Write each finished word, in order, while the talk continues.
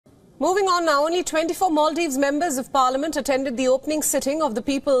Moving on now, only 24 Maldives members of Parliament attended the opening sitting of the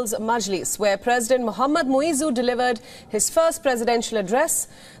People's Majlis, where President Muhammad Muizzu delivered his first presidential address.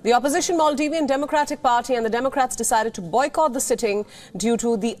 The opposition Maldivian Democratic Party and the Democrats decided to boycott the sitting due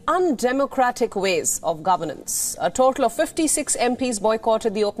to the undemocratic ways of governance. A total of 56 MPs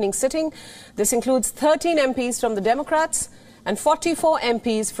boycotted the opening sitting. This includes 13 MPs from the Democrats and 44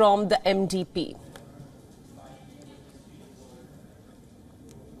 MPs from the MDP.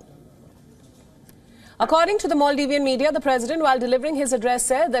 According to the Maldivian media, the president, while delivering his address,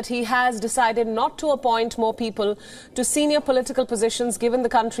 said that he has decided not to appoint more people to senior political positions given the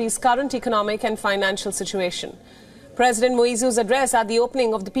country's current economic and financial situation. President Muizzu's address at the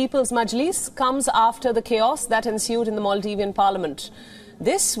opening of the People's Majlis comes after the chaos that ensued in the Maldivian parliament.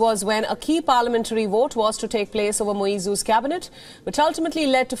 This was when a key parliamentary vote was to take place over Muizzu's cabinet, which ultimately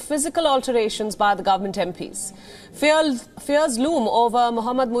led to physical alterations by the government MPs. Fears loom over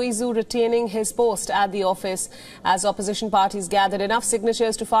Muhammad Muizzu retaining his post at the office as opposition parties gathered enough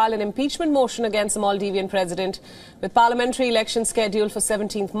signatures to file an impeachment motion against the Maldivian president. With parliamentary elections scheduled for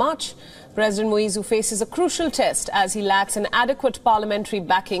 17th March, President Muizzu faces a crucial test as he lacks an adequate parliamentary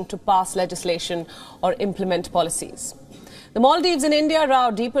backing to pass legislation or implement policies. The Maldives and India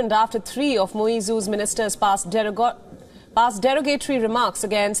row deepened after 3 of Muizzu's ministers passed derogatory remarks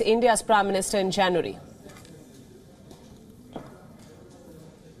against India's Prime Minister in January.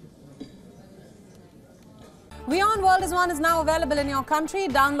 WION World is now available in your country.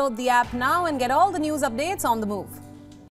 Download the app now and get all the news updates on the move.